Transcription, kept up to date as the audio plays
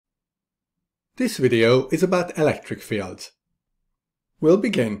This video is about electric fields. We'll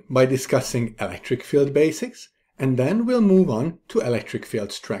begin by discussing electric field basics, and then we'll move on to electric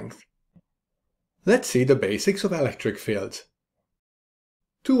field strength. Let's see the basics of electric fields.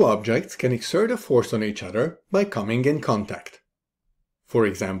 Two objects can exert a force on each other by coming in contact. For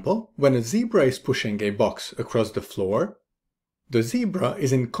example, when a zebra is pushing a box across the floor, the zebra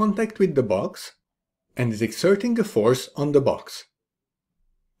is in contact with the box and is exerting a force on the box.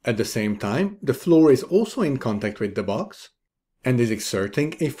 At the same time, the floor is also in contact with the box and is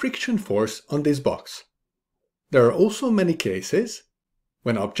exerting a friction force on this box. There are also many cases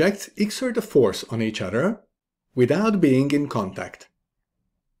when objects exert a force on each other without being in contact.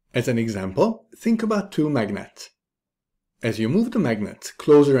 As an example, think about two magnets. As you move the magnets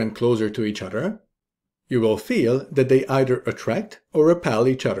closer and closer to each other, you will feel that they either attract or repel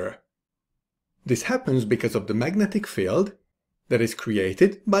each other. This happens because of the magnetic field that is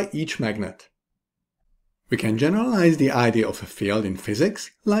created by each magnet. We can generalize the idea of a field in physics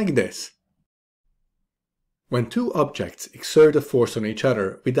like this. When two objects exert a force on each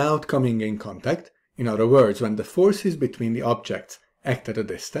other without coming in contact, in other words, when the forces between the objects act at a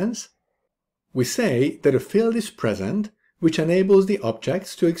distance, we say that a field is present which enables the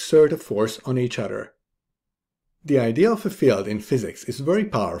objects to exert a force on each other. The idea of a field in physics is very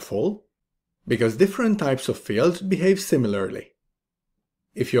powerful because different types of fields behave similarly.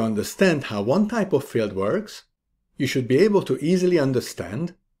 If you understand how one type of field works, you should be able to easily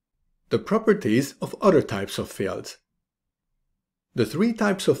understand the properties of other types of fields. The three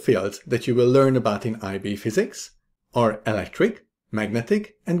types of fields that you will learn about in IB physics are electric,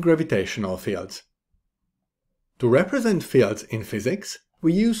 magnetic, and gravitational fields. To represent fields in physics,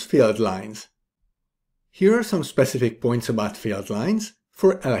 we use field lines. Here are some specific points about field lines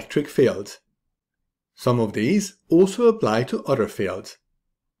for electric fields. Some of these also apply to other fields.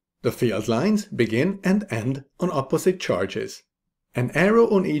 The field lines begin and end on opposite charges. An arrow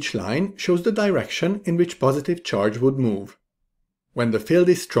on each line shows the direction in which positive charge would move. When the field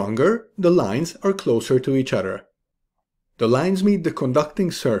is stronger, the lines are closer to each other. The lines meet the conducting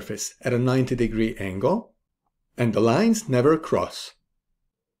surface at a 90-degree angle, and the lines never cross.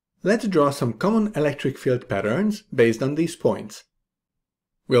 Let's draw some common electric field patterns based on these points.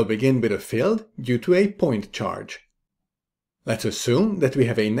 We'll begin with a field due to a point charge. Let's assume that we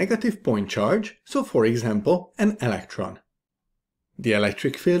have a negative point charge, so for example, an electron. The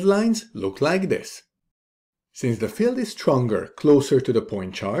electric field lines look like this. Since the field is stronger closer to the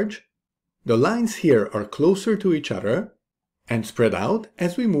point charge, the lines here are closer to each other and spread out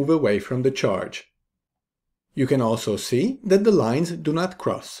as we move away from the charge. You can also see that the lines do not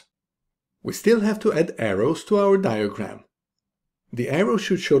cross. We still have to add arrows to our diagram. The arrow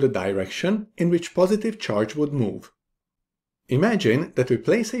should show the direction in which positive charge would move. Imagine that we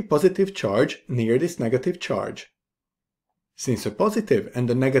place a positive charge near this negative charge. Since a positive and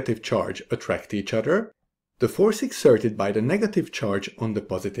a negative charge attract each other, the force exerted by the negative charge on the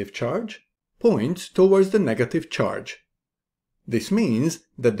positive charge points towards the negative charge. This means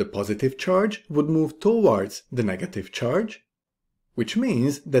that the positive charge would move towards the negative charge, which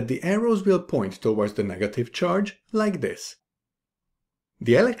means that the arrows will point towards the negative charge like this.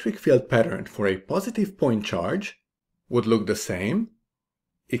 The electric field pattern for a positive point charge would look the same,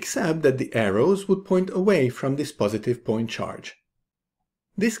 except that the arrows would point away from this positive point charge.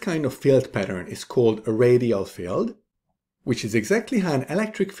 This kind of field pattern is called a radial field, which is exactly how an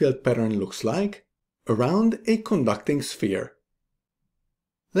electric field pattern looks like around a conducting sphere.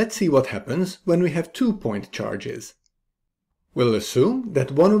 Let's see what happens when we have 2 point charges. We'll assume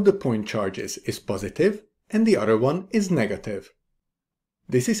that one of the point charges is positive and the other one is negative.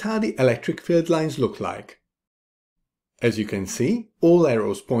 This is how the electric field lines look like. As you can see, all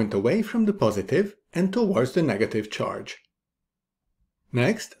arrows point away from the positive and towards the negative charge.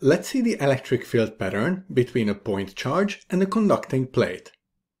 Next, let's see the electric field pattern between a point charge and a conducting plate.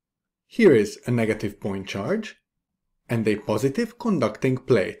 Here is a negative point charge and a positive conducting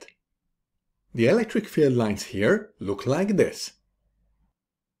plate. The electric field lines here look like this.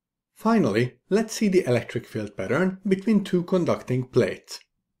 Finally, let's see the electric field pattern between two conducting plates.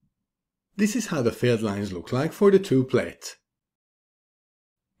 This is how the field lines look like for the two plates.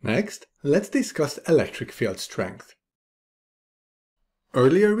 Next, let's discuss electric field strength.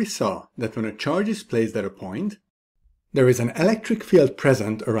 Earlier we saw that when a charge is placed at a point, there is an electric field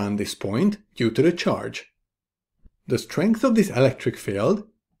present around this point due to the charge. The strength of this electric field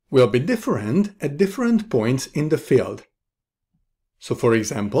will be different at different points in the field. So for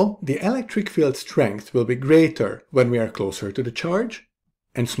example, the electric field strength will be greater when we are closer to the charge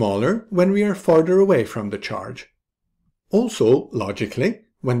and smaller when we are farther away from the charge. Also, logically,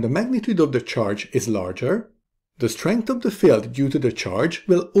 when the magnitude of the charge is larger, the strength of the field due to the charge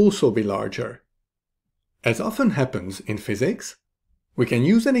will also be larger. As often happens in physics, we can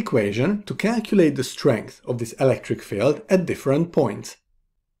use an equation to calculate the strength of this electric field at different points.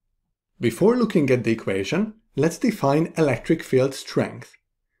 Before looking at the equation, let's define electric field strength.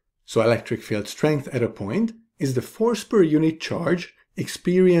 So electric field strength at a point is the force per unit charge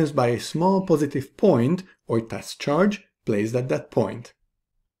experienced by a small positive point or test charge placed at that point.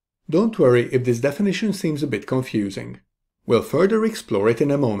 Don't worry if this definition seems a bit confusing. We'll further explore it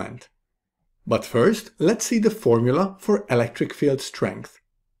in a moment. But first, let's see the formula for electric field strength.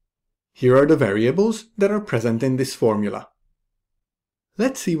 Here are the variables that are present in this formula.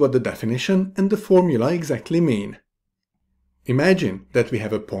 Let's see what the definition and the formula exactly mean. Imagine that we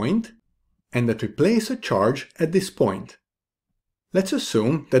have a point and that we place a charge at this point. Let's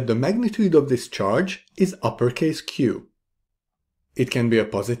assume that the magnitude of this charge is uppercase Q. It can be a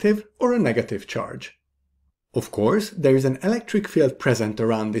positive or a negative charge. Of course, there is an electric field present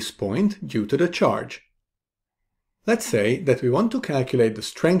around this point due to the charge. Let's say that we want to calculate the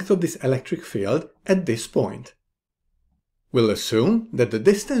strength of this electric field at this point. We'll assume that the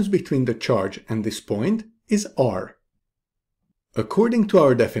distance between the charge and this point is r. According to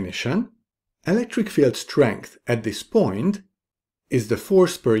our definition, electric field strength at this point is the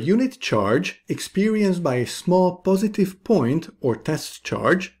force per unit charge experienced by a small positive point or test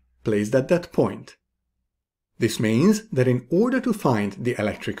charge placed at that point. This means that in order to find the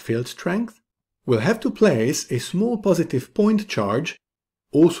electric field strength, we'll have to place a small positive point charge,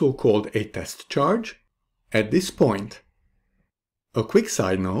 also called a test charge, at this point. A quick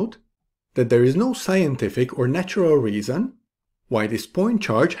side note, that there is no scientific or natural reason why this point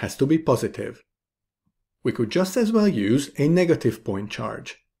charge has to be positive. We could just as well use a negative point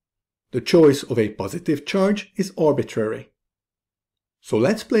charge. The choice of a positive charge is arbitrary. So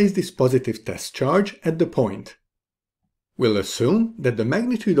let's place this positive test charge at the point. We'll assume that the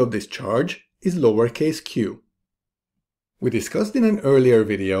magnitude of this charge is lowercase q. We discussed in an earlier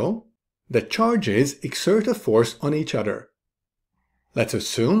video that charges exert a force on each other. Let's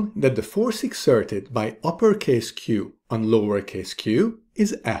assume that the force exerted by uppercase Q on lowercase q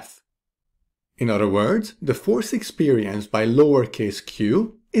is F. In other words, the force experienced by lowercase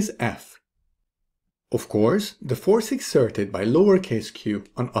q is F. Of course, the force exerted by lowercase q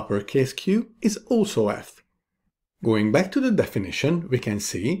on uppercase Q is also F. Going back to the definition, we can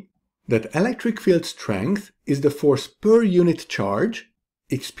see that electric field strength is the force per unit charge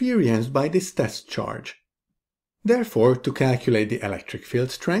experienced by this test charge. Therefore, to calculate the electric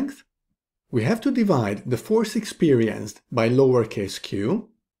field strength, we have to divide the force experienced by lowercase q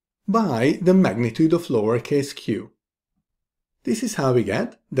by the magnitude of lowercase q. This is how we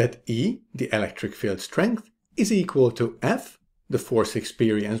get that E, the electric field strength, is equal to F, the force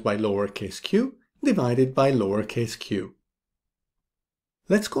experienced by lowercase q, divided by lowercase q.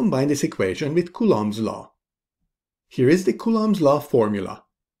 Let's combine this equation with Coulomb's law. Here is the Coulomb's law formula.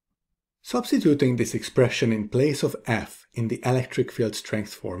 Substituting this expression in place of F in the electric field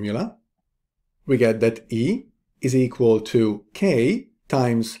strength formula, we get that E is equal to K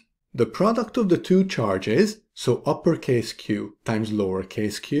times the product of the two charges, so uppercase Q times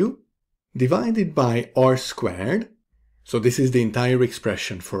lowercase q, divided by r squared, so this is the entire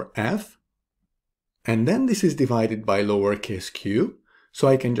expression for F, and then this is divided by lowercase q, so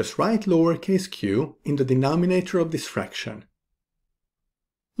I can just write lowercase q in the denominator of this fraction.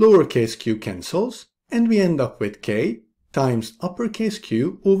 Lowercase q cancels, and we end up with k times uppercase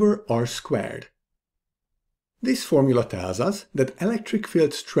Q over r squared. This formula tells us that electric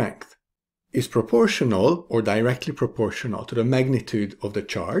field strength is proportional or directly proportional to the magnitude of the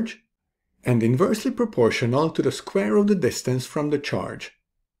charge, and inversely proportional to the square of the distance from the charge.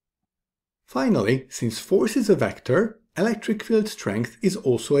 Finally, since force is a vector, electric field strength is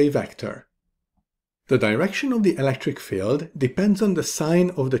also a vector. The direction of the electric field depends on the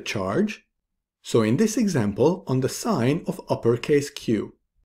sign of the charge, so in this example on the sign of uppercase Q.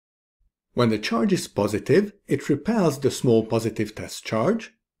 When the charge is positive, it repels the small positive test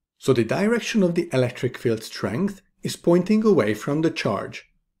charge, so the direction of the electric field strength is pointing away from the charge.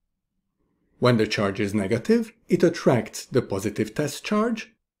 When the charge is negative, it attracts the positive test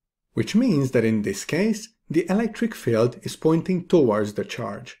charge, which means that in this case, the electric field is pointing towards the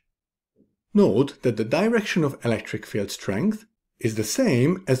charge. Note that the direction of electric field strength is the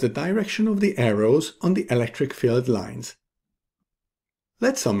same as the direction of the arrows on the electric field lines.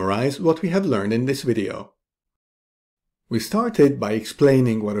 Let's summarize what we have learned in this video. We started by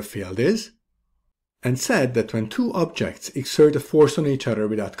explaining what a field is, and said that when two objects exert a force on each other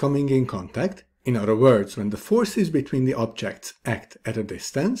without coming in contact, In other words, when the forces between the objects act at a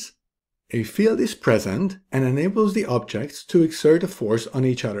distance, a field is present and enables the objects to exert a force on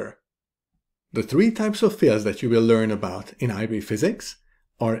each other. The three types of fields that you will learn about in IB physics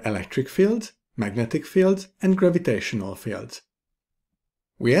are electric fields, magnetic fields, and gravitational fields.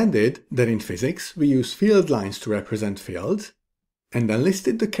 We added that in physics we use field lines to represent fields, and then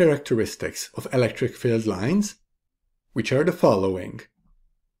listed the characteristics of electric field lines, which are the following.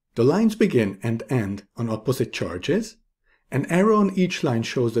 The lines begin and end on opposite charges. An arrow on each line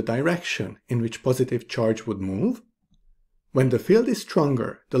shows the direction in which positive charge would move. When the field is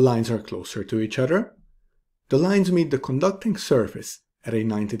stronger, the lines are closer to each other. The lines meet the conducting surface at a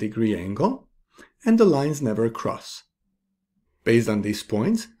 90-degree angle, and the lines never cross. Based on these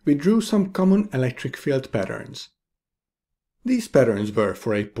points, we drew some common electric field patterns. These patterns were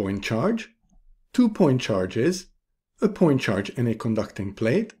for a point charge, 2 point charges, a point charge in a conducting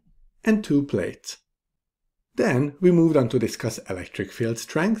plate, and 2 plates. Then we moved on to discuss electric field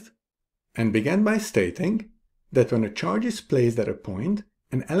strength, and began by stating that when a charge is placed at a point,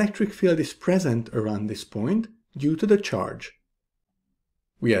 an electric field is present around this point due to the charge.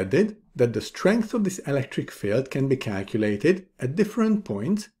 We added that the strength of this electric field can be calculated at different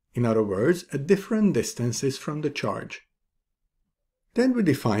points, in other words, at different distances from the charge. Then we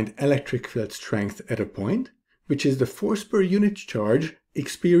defined electric field strength at a point, which is the force per unit charge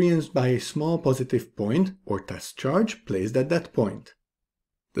experienced by a small positive point or test charge placed at that point.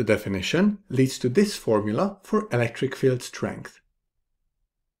 The definition leads to this formula for electric field strength.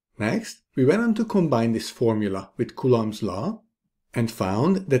 Next, we went on to combine this formula with Coulomb's law and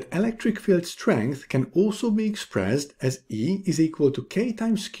found that electric field strength can also be expressed as E is equal to K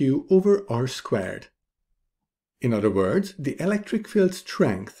times Q over R squared. In other words, the electric field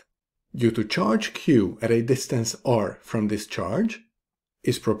strength due to charge Q at a distance R from this charge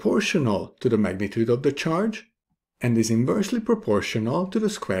is proportional to the magnitude of the charge and is inversely proportional to the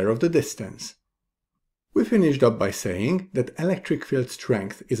square of the distance. We finished up by saying that electric field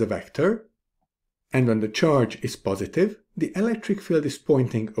strength is a vector, and when the charge is positive, the electric field is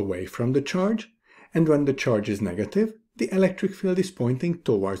pointing away from the charge, and when the charge is negative, the electric field is pointing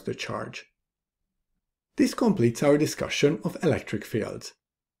towards the charge. This completes our discussion of electric fields.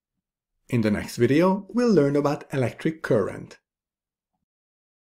 In the next video, we'll learn about electric current.